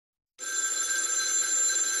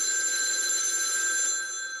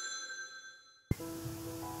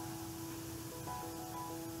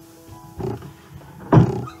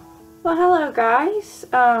Well, hello guys.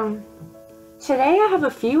 Today I have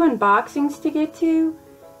a few unboxings to get to,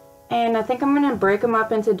 and I think I'm gonna break them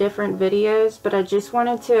up into different videos, but I just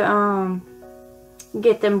wanted to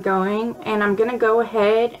get them going, and I'm gonna go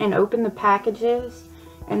ahead and open the packages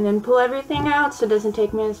and then pull everything out so it doesn't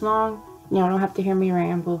take me as long. Y'all don't have to hear me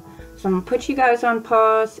ramble. So I'm gonna put you guys on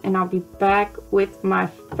pause and I'll be back with my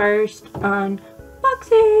first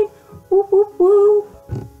unboxing. Woo woo woo.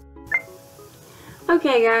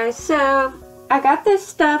 Okay guys, so I got this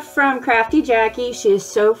stuff from Crafty Jacki. She is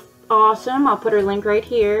so awesome. I'll put her link right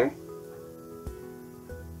here.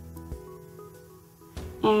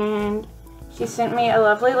 And she sent me a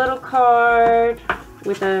lovely little card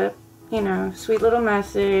with a, you know, sweet little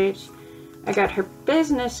message. I got her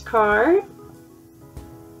business card.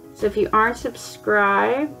 So if you aren't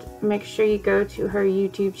subscribed, make sure you go to her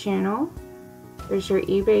YouTube channel. There's her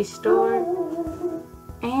eBay store.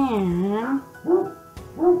 And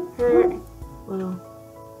her, well,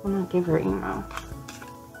 I'll not give her email.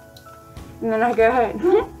 And then I got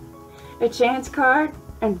a chance card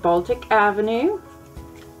and Baltic Avenue.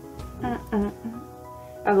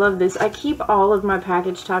 I love this. I keep all of my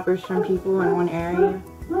package toppers from people in one area.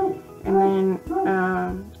 And then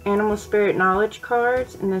animal spirit knowledge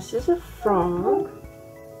cards, and this is a frog.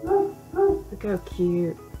 Look how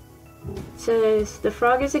cute. It says the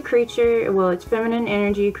frog is a creature, well, it's feminine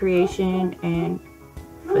energy, creation, and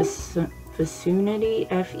fecundity,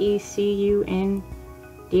 F-E-C-U-N-D-I-T-Y.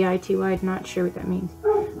 Not sure what that means.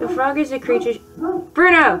 The frog is a creature.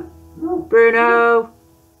 Bruno! Bruno!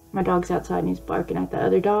 My dog's outside and he's barking at the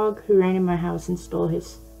other dog who ran in my house and stole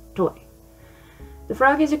his toy. The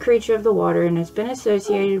frog is a creature of the water and has been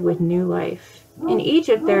associated with new life. In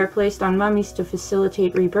Egypt, they are placed on mummies to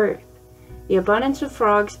facilitate rebirth. The abundance of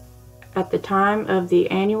frogs at the time of the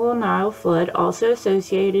annual Nile flood also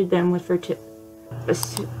associated them with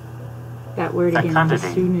that word again,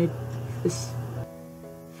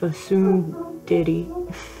 fecundity.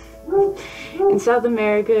 In South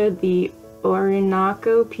America, the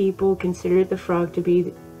Orinoco people considered the frog to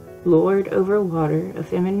be lord over water, a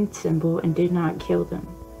feminine symbol, and did not kill them.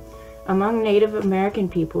 Among Native American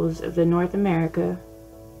peoples of the North America,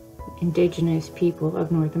 indigenous people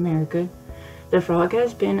of North America, the frog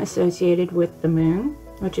has been associated with the moon,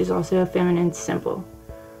 which is also a feminine symbol.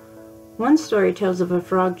 One story tells of a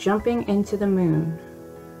frog jumping into the moon,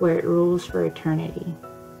 where it rules for eternity.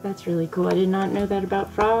 That's really cool. I did not know that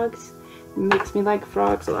about frogs. It makes me like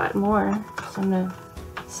frogs a lot more. So I'm gonna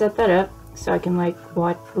set that up so I can like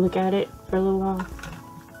look at it for a little while,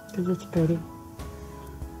 because it's pretty.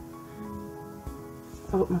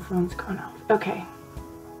 Oh, my phone's going off. Okay.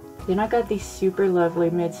 Then I got these super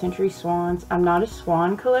lovely mid-century swans. I'm not a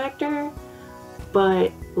swan collector,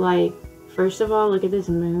 but like, first of all, look at this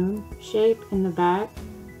moon shape in the back.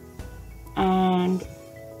 And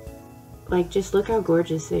like, just look how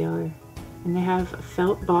gorgeous they are. And they have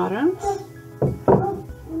felt bottoms.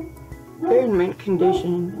 They're in mint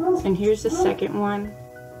condition. And here's the second one.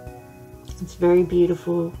 It's very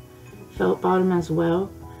beautiful. Felt bottom as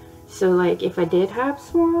well. So like, if I did have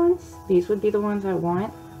swans, these would be the ones I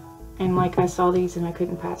want. And like, I saw these and I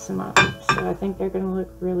couldn't pass them up. So I think they're gonna look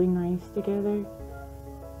really nice together.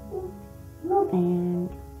 And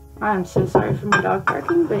I'm so sorry for my dog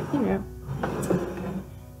barking, but you know,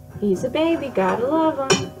 he's a baby, gotta love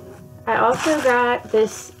him. I also got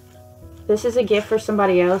this. This is a gift for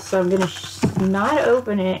somebody else, so I'm gonna not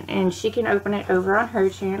open it, and she can open it over on her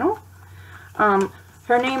channel. Her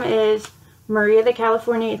name is Maria the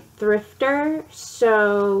California Thrifter,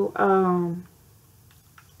 so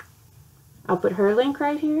I'll put her link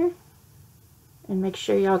right here, and make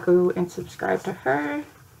sure y'all go and subscribe to her,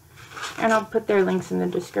 and I'll put their links in the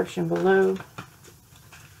description below.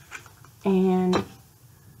 And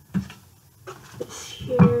this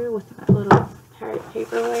here with my little parrot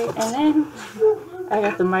paperweight, and then I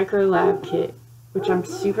got the micro lab kit, which I'm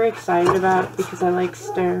super excited about because I like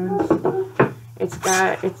stones. It's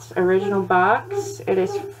got its original box. It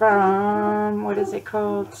is from, what is it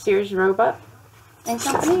called? Sears Roebuck and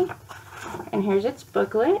Company. And here's its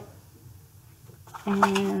booklet.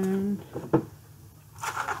 And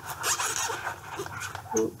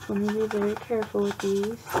let me be very careful with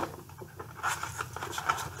these.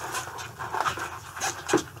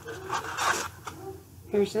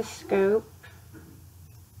 Here's the scope.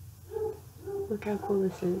 Look how cool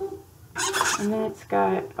this is. And then it's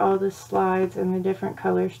got all the slides and the different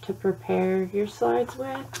colors to prepare your slides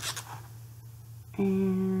with.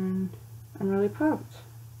 And I'm really pumped.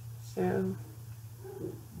 So,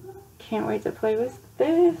 can't wait to play with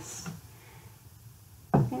this.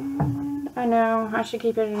 And I know, I should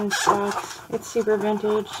keep it in its box. It's super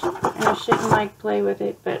vintage, and I shouldn't like play with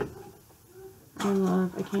it, but I'm in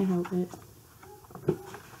love. I can't help it.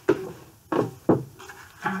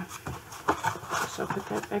 So I'll put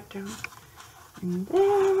that back down in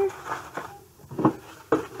there.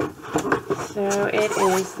 So it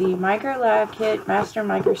is the Micro Lab Kit, Master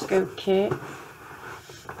Microscope Kit.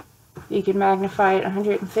 You can magnify it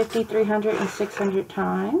 150, 300, and 600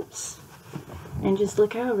 times. And just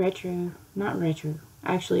look how retro, not retro,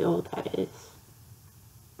 actually old that is.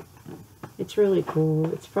 It's really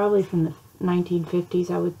cool. It's probably from the 1950s,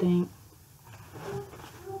 I would think.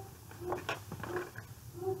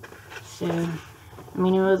 So, I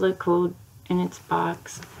mean, it would look cool in its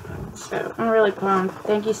box. So, I'm really pumped.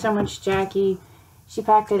 Thank you so much, Jackie. She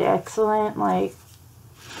packed it excellent. Like,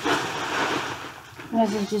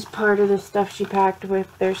 this is just part of the stuff she packed with.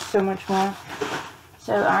 There's so much more.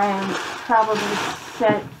 So, I am probably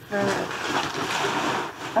set for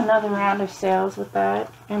another round of sales with that.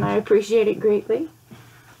 And I appreciate it greatly.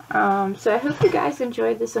 So I hope you guys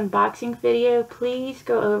enjoyed this unboxing video. Please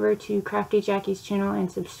go over to Crafty Jacki's channel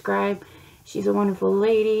and subscribe. She's a wonderful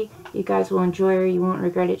lady. You guys will enjoy her. You won't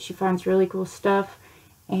regret it. She finds really cool stuff.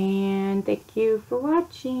 And thank you for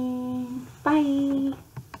watching. Bye.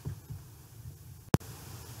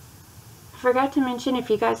 I forgot to mention, if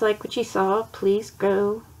you guys like what you saw, please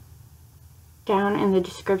go down in the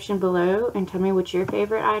description below and tell me what your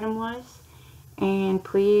favorite item was. And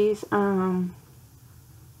please,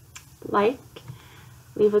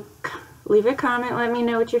 leave a comment, let me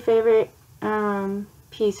know what your favorite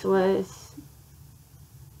piece was,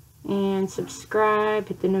 and subscribe,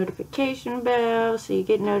 hit the notification bell so you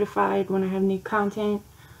get notified when I have new content.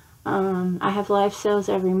 I have live sales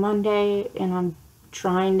every Monday, and I'm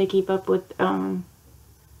trying to keep up with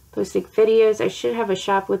posting videos. I should have a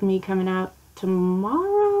shop with me coming out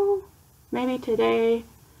tomorrow, maybe today.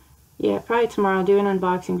 Yeah, probably tomorrow. Do an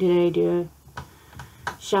unboxing today, do a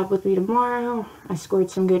shop with me tomorrow. I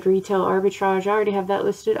scored some good retail arbitrage. I already have that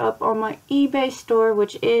listed up on my eBay store,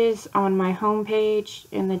 which is on my homepage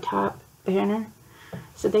in the top banner.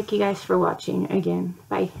 So thank you guys for watching again.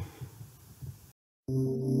 Bye.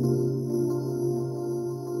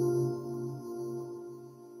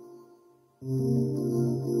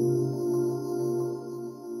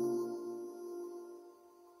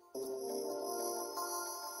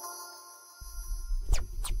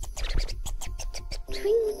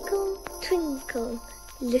 Twinkle, twinkle,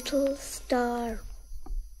 little star.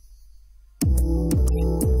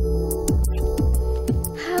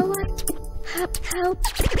 How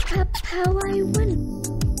I wonder